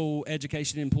 private school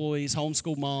education employees,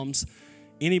 homeschool moms,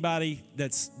 anybody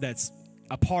that's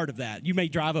a part of that. You may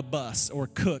drive a bus or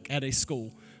cook at a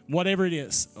school. Whatever it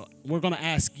is, we're going to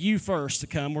ask you first to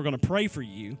come. We're going to pray for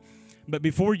you. But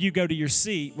before you go to your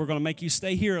seat, we're going to make you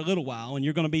stay here a little while, and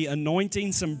you're going to be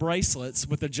anointing some bracelets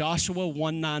with the Joshua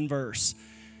 1:9 verse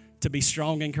to be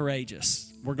strong and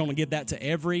courageous. We're going to give that to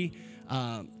every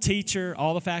teacher,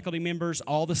 all the faculty members,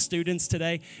 all the students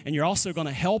today. And you're also going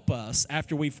to help us,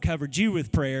 after we've covered you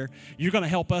with prayer, you're going to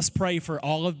help us pray for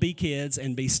all of B Kids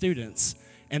and B students.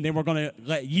 And then we're going to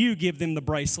let you give them the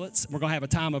bracelets. We're going to have a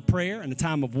time of prayer and a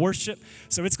time of worship.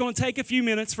 So it's going to take a few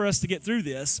minutes for us to get through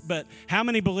this. But how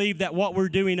many believe that what we're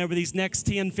doing over these next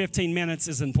 10, 15 minutes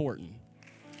is important?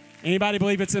 Anybody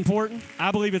believe it's important?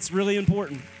 I believe it's really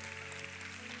important.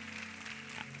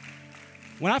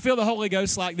 When I feel the Holy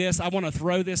Ghost like this, I want to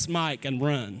throw this mic and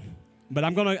run. But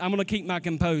I'm going to keep my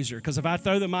composure, because if I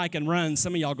throw the mic and run,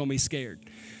 some of y'all are going to be scared.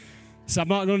 So I'm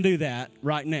not going to do that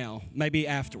right now, maybe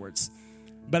afterwards.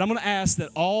 But I'm going to ask that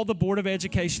all the Board of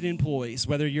Education employees,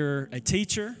 whether you're a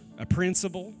teacher, a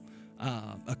principal,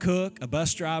 a cook, a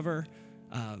bus driver,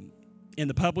 in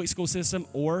the public school system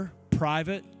or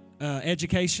private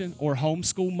education or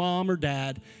homeschool mom or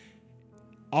dad,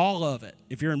 all of it.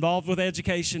 If you're involved with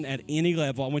education at any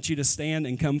level, I want you to stand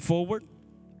and come forward.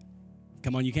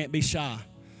 Come on, you can't be shy. I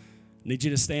need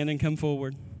you to stand and come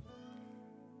forward.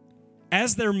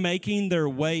 As they're making their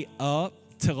way up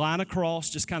to line across,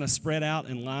 just kind of spread out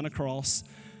and line across,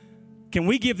 can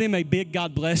we give them a big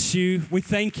God bless you? We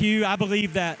thank you. I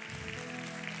believe that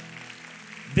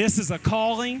This is a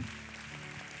calling.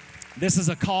 This is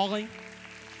a calling.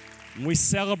 And we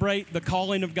celebrate the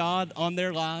calling of God on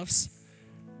their lives.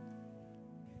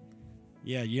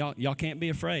 Yeah, y'all can't be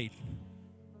afraid.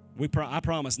 I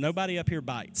promise, nobody up here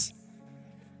bites.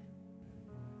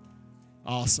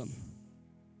 Awesome.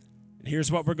 And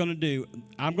here's what we're going to do.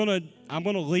 I'm going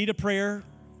to lead a prayer,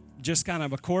 just kind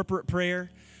of a corporate prayer.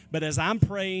 But as I'm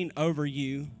praying over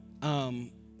you,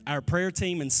 our prayer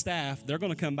team and staff, they're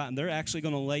going to come by and they're actually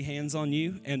going to lay hands on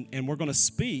you. And we're going to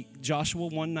speak Joshua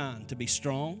 1:9 to be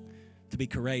strong, to be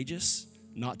courageous,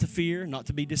 not to fear, not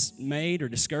to be dismayed or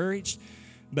discouraged,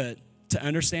 but to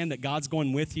understand that God's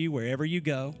going with you wherever you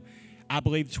go. I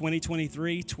believe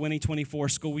 2023, 2024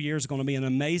 school year is going to be an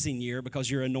amazing year because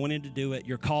you're anointed to do it.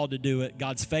 You're called to do it.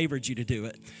 God's favored you to do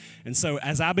it. And so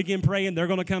as I begin praying, they're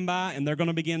going to come by and they're going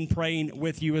to begin praying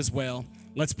with you as well.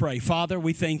 Let's pray. Father,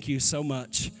 we thank you so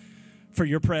much for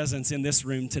your presence in this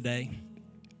room today.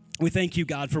 We thank you,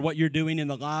 God, for what you're doing in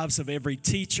the lives of every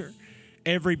teacher,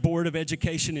 every Board of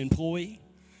Education employee.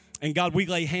 And God, we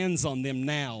lay hands on them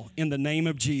now in the name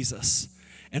of Jesus.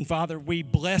 And Father, we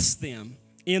bless them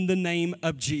in the name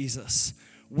of Jesus.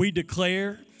 We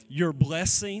declare your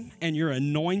blessing and your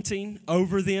anointing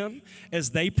over them as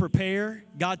they prepare,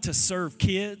 God, to serve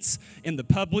kids in the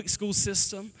public school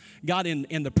system, God,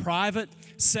 in the private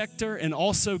sector, and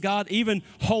also, God, even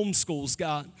homeschools,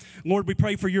 God. Lord, we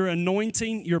pray for your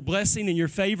anointing, your blessing, and your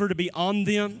favor to be on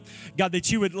them. God,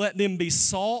 that you would let them be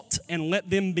salt and let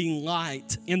them be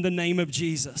light in the name of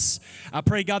Jesus. I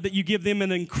pray, God, that you give them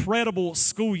an incredible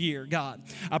school year, God.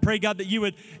 I pray, God, that you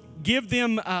would give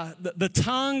them the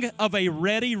tongue of a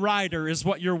ready writer is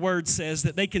what your word says,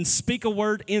 that they can speak a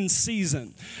word in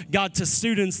season, God, to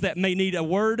students that may need a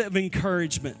word of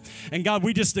encouragement. And God,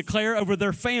 we just declare over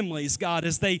their families, God,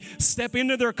 as they step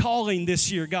into their calling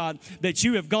this year, God, that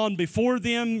you have gone before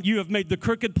them, you have made the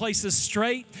crooked places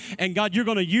straight, and God, you're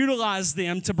going to utilize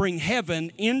them to bring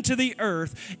heaven into the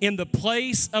earth in the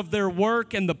place of their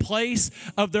work and the place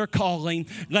of their calling.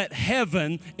 Let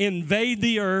heaven invade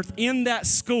the earth in that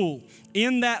school,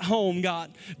 in that home,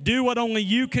 God. Do what only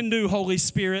you can do, Holy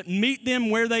Spirit. Meet them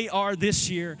where they are this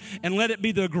year, and let it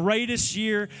be the greatest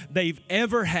year they've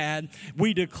ever had.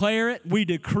 We declare it, we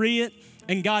decree it,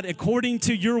 and God, according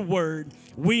to your word,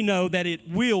 we know that it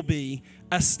will be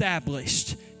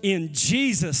established. In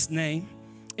Jesus' name,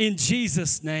 in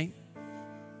Jesus' name.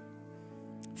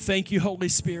 Thank you, Holy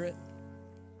Spirit.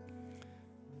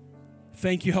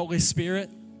 Thank you, Holy Spirit.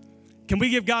 Can we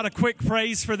give God a quick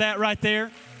praise for that right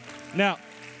there? Now,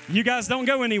 you guys don't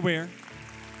go anywhere.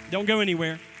 Don't go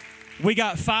anywhere. We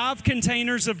got 5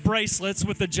 containers of bracelets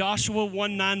with the Joshua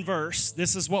 1:9 verse.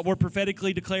 This is what we're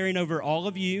prophetically declaring over all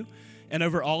of you and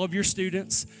over all of your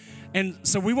students. And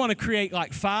so we want to create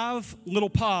like 5 little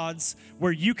pods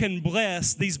where you can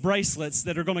bless these bracelets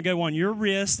that are going to go on your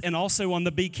wrist and also on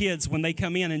the B kids when they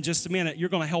come in just a minute. You're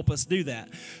going to help us do that.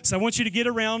 So I want you to get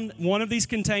around one of these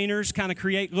containers, kind of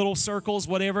create little circles,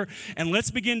 whatever, and let's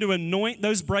begin to anoint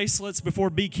those bracelets before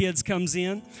B kids comes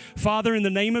in. Father, in the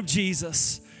name of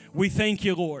Jesus, we thank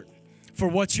you, Lord, for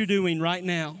what you're doing right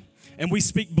now. And we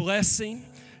speak blessing.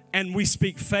 And we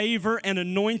speak favor and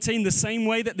anointing the same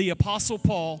way that the Apostle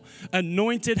Paul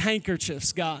anointed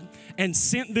handkerchiefs, God, and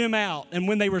sent them out. And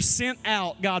when they were sent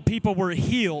out, God, people were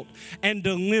healed and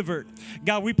delivered.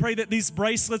 God, we pray that these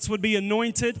bracelets would be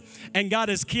anointed. And God,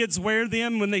 as kids wear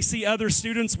them, when they see other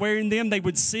students wearing them, they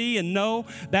would see and know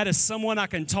that is someone I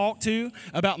can talk to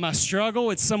about my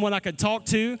struggle. It's someone I can talk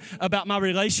to about my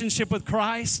relationship with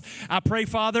Christ. I pray,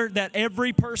 Father, that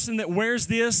every person that wears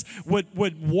this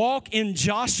would walk in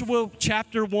Joshua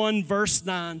chapter 1, verse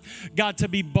 9. God, to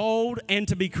be bold and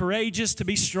to be courageous, to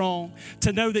be strong,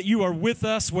 to know that you are with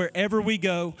us wherever we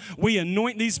go. We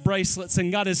anoint these bracelets,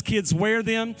 and God, as kids wear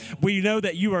them, we know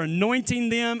that you are anointing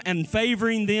them and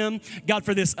favoring them, God,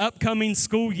 for this upcoming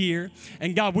school year.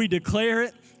 And God, we declare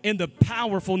it in the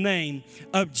powerful name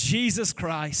of Jesus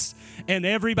Christ. And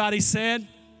everybody said,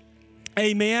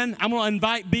 amen. I'm going to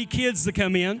invite B kids to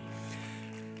come in.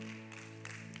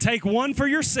 Take one for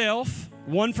yourself,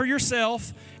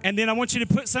 and then I want you to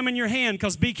put some in your hand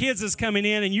because B Kids is coming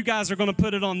in and you guys are going to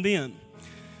put it on them.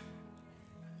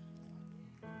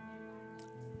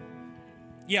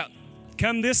 Yeah,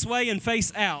 come this way and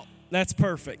face out. That's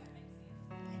perfect.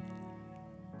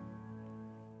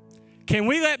 Can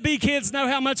we let B Kids know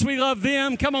how much we love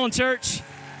them? Come on, church.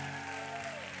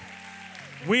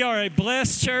 We are a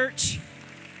blessed church.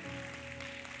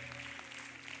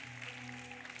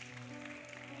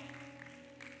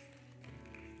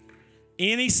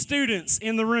 Any students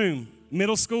in the room,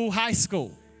 middle school, high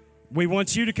school, we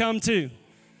want you to come too.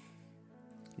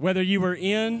 Whether you were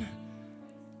in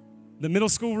the middle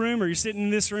school room or you're sitting in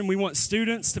this room, we want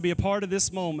students to be a part of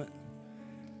this moment.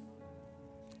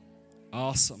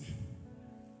 Awesome.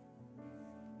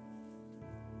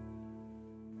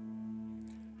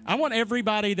 I want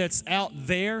everybody that's out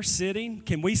there sitting,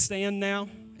 can we stand now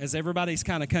as everybody's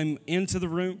kind of come into the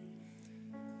room?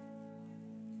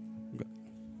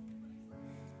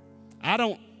 I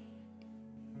don't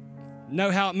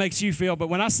know how it makes you feel, but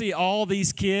when I see all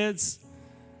these kids,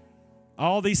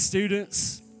 all these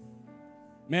students,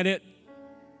 man,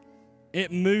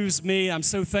 it moves me. I'm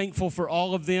so thankful for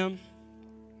all of them.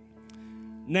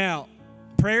 Now,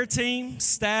 prayer team,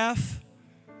 staff,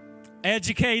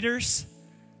 educators,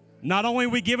 not only are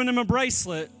we giving them a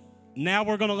bracelet, now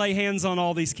we're going to lay hands on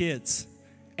all these kids.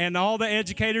 And all the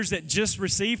educators that just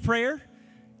received prayer,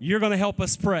 you're going to help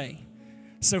us pray.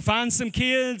 So find some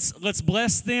kids. Let's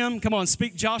bless them. Come on,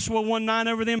 speak Joshua 1:9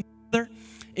 over them. Father,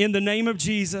 in the name of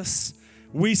Jesus,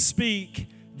 we speak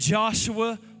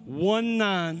Joshua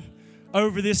 1:9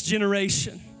 over this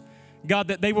generation. God,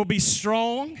 that they will be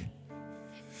strong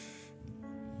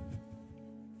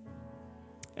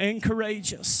and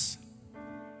courageous.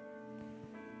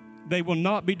 They will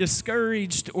not be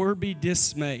discouraged or be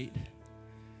dismayed.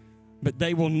 But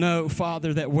they will know,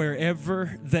 Father, that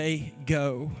wherever they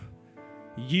go,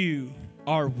 you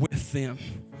are with them.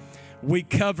 We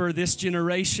cover this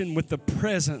generation with the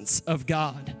presence of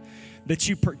God, that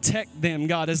you protect them,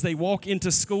 God, as they walk into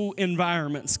school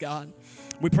environments, God.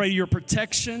 We pray your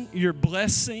protection, your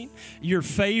blessing, your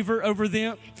favor over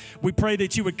them. We pray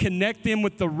that you would connect them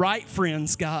with the right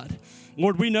friends, God.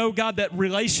 Lord, we know, God, that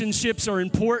relationships are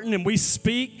important, and we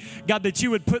speak, God, that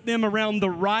you would put them around the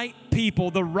right people,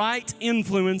 the right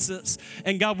influences.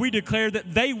 And God, we declare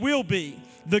that they will be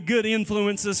the good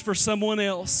influences for someone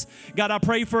else. God, I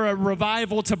pray for a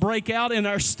revival to break out in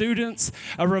our students,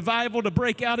 a revival to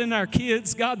break out in our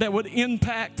kids, God, that would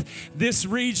impact this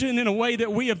region in a way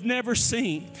that we have never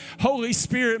seen. Holy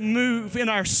Spirit, move in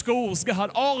our schools, God,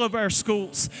 all of our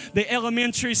schools, the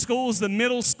elementary schools, the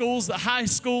middle schools, the high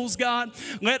schools, God.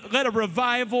 Let a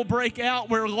revival break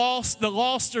out where the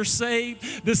lost are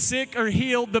saved, the sick are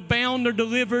healed, the bound are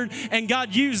delivered. And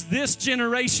God, use this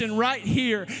generation right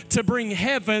here to bring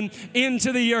heaven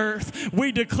into the earth.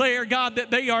 We declare, God, that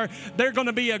they're going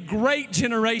to be a great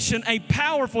generation, a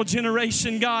powerful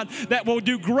generation, God, that will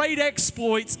do great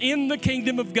exploits in the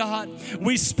kingdom of God.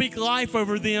 We speak life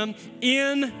over them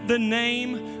in the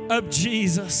name of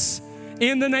Jesus.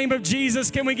 In the name of Jesus,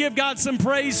 can we give God some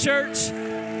praise, church?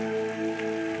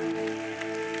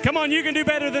 Come on, you can do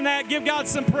better than that. Give God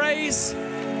some praise.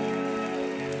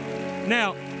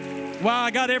 Now, while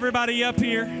I got everybody up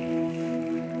here,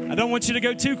 I don't want you to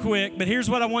go too quick, but here's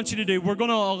what I want you to do. We're going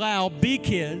to allow B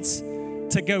Kids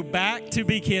to go back to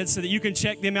B Kids so that you can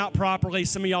check them out properly.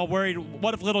 Some of y'all worried,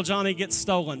 what if little Johnny gets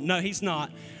stolen? No, he's not.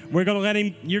 We're going to let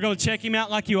him, you're going to check him out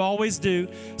like you always do.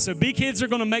 So B Kids are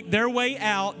going to make their way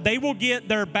out. They will get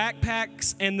their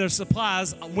backpacks and their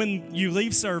supplies when you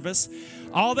leave service.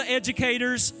 All the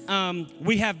educators,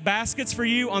 we have baskets for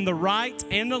you on the right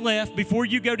and the left before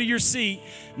you go to your seat.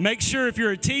 Make sure if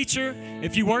you're a teacher,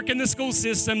 if you work in the school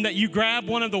system, that you grab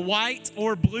one of the white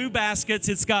or blue baskets.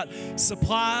 It's got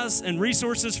supplies and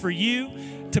resources for you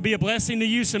to be a blessing to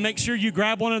you. So make sure you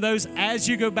grab one of those as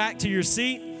you go back to your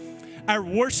seat. Our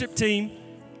worship team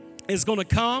is going to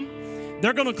come.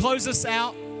 They're going to close us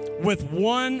out with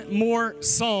one more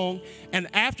song. And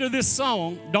after this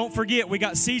song, don't forget, we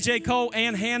got CJ Cole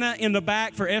and Hannah in the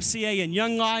back for FCA and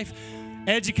Young Life.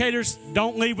 Educators,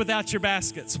 don't leave without your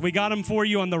baskets. We got them for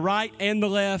you on the right and the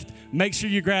left. Make sure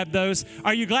you grab those.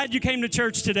 Are you glad you came to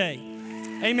church today?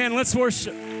 Amen. Let's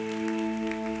worship.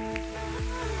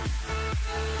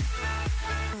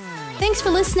 Thanks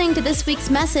for listening to this week's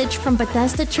message from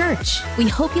Bethesda Church. We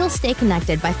hope you'll stay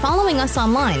connected by following us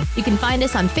online. You can find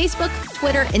us on Facebook,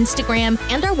 Twitter, Instagram,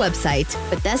 and our website,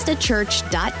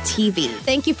 BethesdaChurch.tv.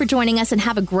 Thank you for joining us and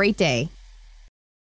have a great day.